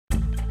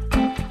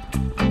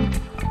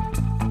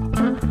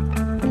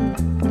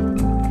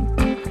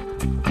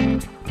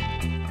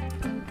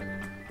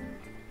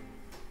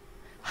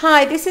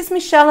Hi, this is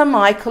Michelle and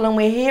Michael, and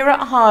we're here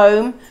at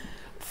home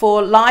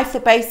for Life, the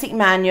Basic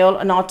Manual,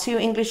 and our two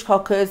English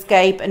Cockers,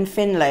 Gabe and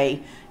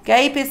Finlay.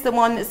 Gabe is the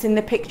one that's in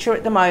the picture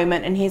at the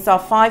moment, and he's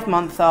our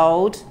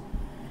 5-month-old,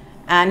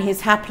 and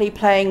he's happily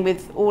playing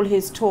with all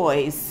his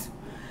toys.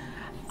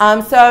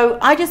 So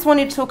I just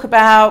wanted to talk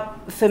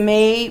about, for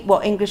me,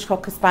 what English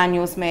Cocker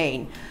Spaniels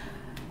mean.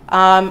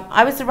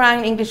 I was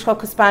around English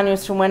Cocker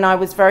Spaniels from when I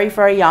was very,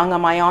 very young,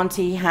 and my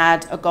auntie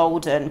had a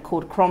golden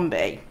called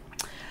Crombie.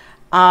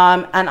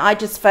 And I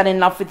just fell in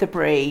love with the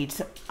breed.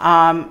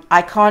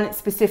 I can't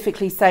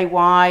specifically say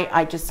why,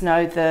 I just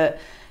know that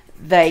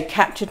they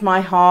captured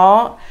my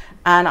heart,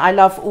 and I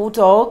love all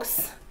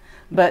dogs,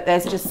 but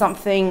there's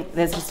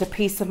just a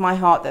piece of my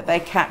heart that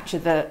they capture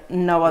that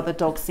no other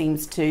dog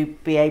seems to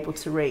be able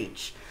to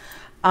reach.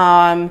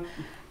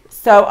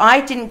 So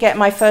I didn't get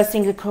my first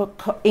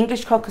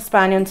English Cocker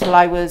Spaniel until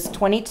I was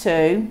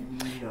 22,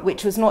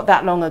 which was not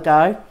that long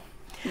ago.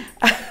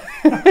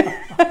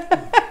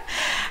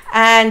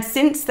 And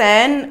since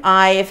then,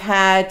 I've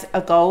had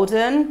a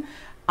golden.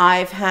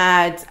 I've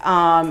had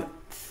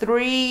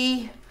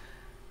three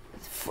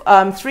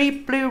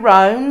blue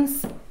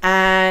roans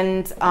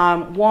and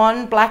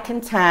one black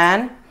and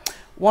tan,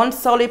 one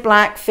solid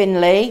black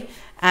Finlay,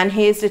 and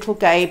here's little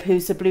Gabe,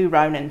 who's a blue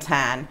roan and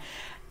tan.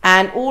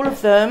 And all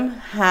of them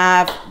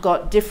have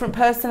got different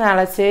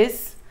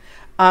personalities,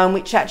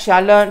 which actually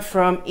I learned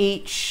from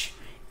each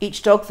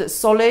dog that's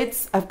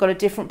solids. I've got a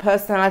different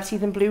personality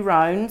than blue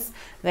roans.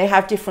 They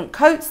have different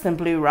coats than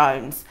blue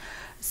roans.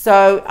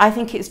 So I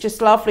think it's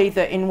just lovely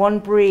that in one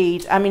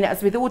breed, I mean,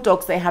 as with all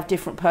dogs, they have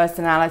different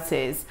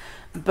personalities,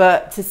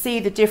 but to see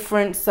the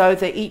difference, so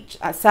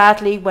that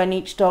sadly, when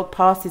each dog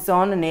passes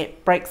on, and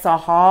it breaks our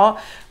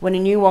heart, when a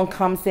new one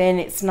comes in,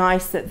 it's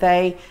nice that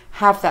they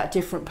have that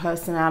different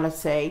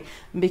personality,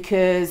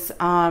 because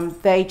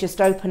they just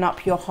open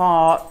up your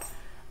heart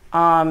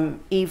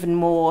even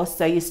more.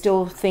 So you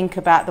still think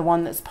about the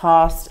one that's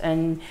passed,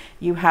 and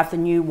you have the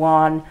new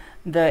one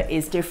that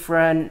is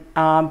different.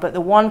 But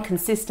the one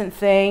consistent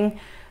thing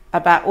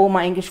about all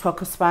my English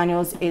Cocker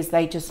Spaniels is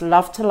they just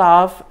love to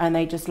love, and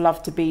they just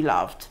love to be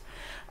loved.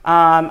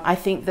 I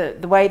think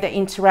that the way they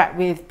interact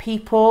with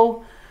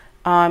people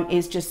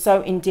is just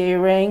so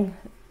endearing.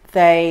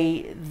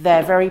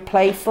 They're very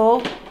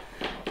playful.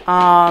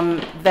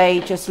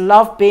 They just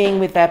love being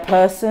with their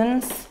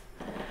persons.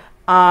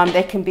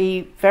 They can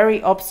be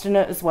very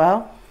obstinate as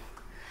well.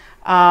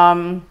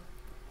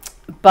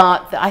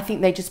 But I think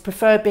they just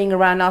prefer being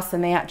around us,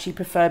 and they actually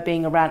prefer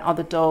being around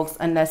other dogs,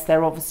 unless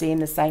they're obviously in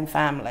the same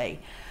family.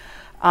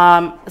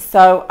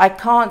 So I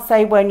can't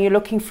say when you're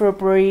looking for a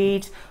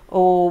breed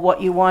or what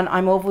you want.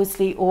 I'm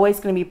obviously always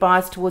going to be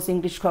biased towards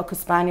English Cocker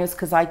Spaniels,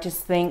 because I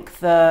just think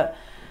that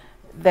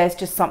there's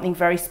just something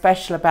very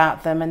special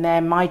about them, and they're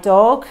my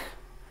dog.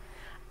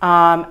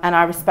 And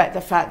I respect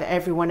the fact that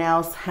everyone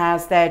else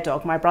has their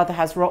dog. My brother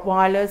has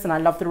Rottweilers, and I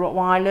love the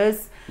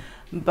Rottweilers,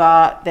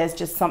 but there's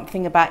just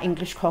something about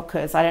English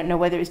Cockers. I don't know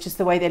whether it's just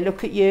the way they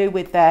look at you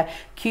with their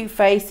cute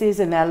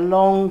faces and their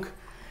long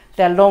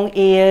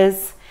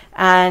ears.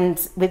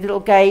 And with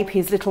little Gabe,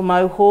 his little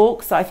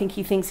mohawk, so I think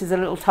he thinks he's a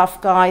little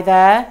tough guy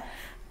there.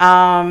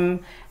 And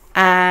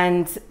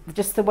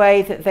just the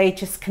way that they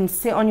just can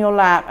sit on your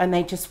lap, and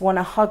they just want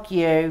to hug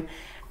you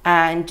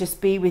and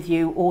just be with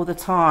you all the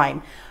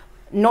time.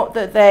 Not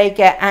that they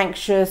get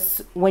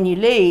anxious when you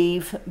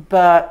leave,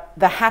 but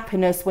the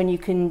happiness when you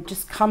can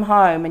just come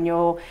home, and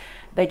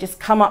they just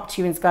come up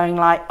to you and it's going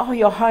like, oh,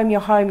 you're home,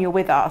 you're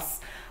with us.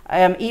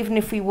 Even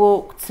if we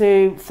walk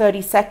to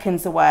 30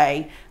 seconds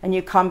away and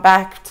you come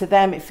back to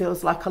them, it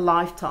feels like a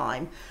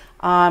lifetime.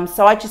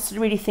 So I just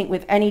really think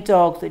with any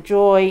dog, the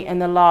joy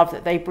and the love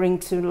that they bring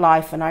to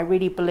life, and I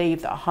really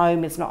believe that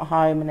home is not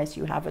home unless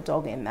you have a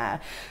dog in there.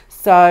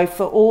 So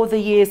for all the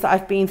years that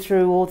I've been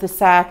through, all the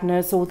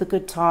sadness, all the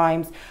good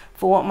times,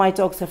 for what my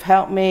dogs have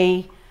helped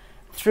me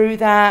through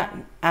that,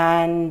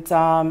 and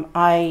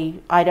I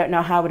don't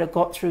know how I would have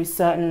got through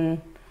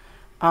certain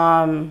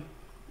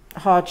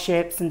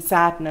hardships and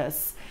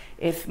sadness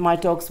if my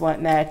dogs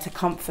weren't there to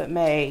comfort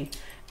me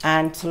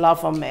and to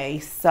love on me.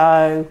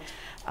 So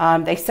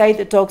they say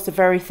that dogs are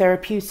very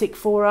therapeutic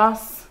for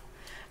us,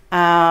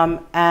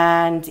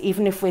 and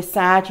even if we're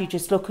sad, you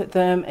just look at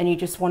them and you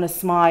just want to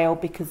smile,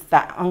 because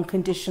that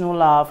unconditional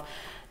love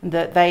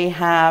that they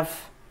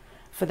have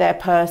for their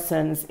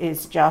persons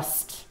is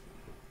just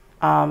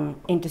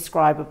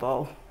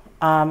indescribable.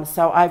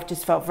 So I've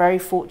just felt very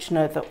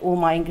fortunate that all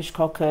my English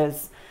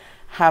Cockers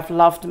have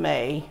loved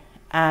me,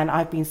 and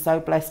I've been so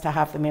blessed to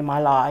have them in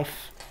my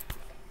life.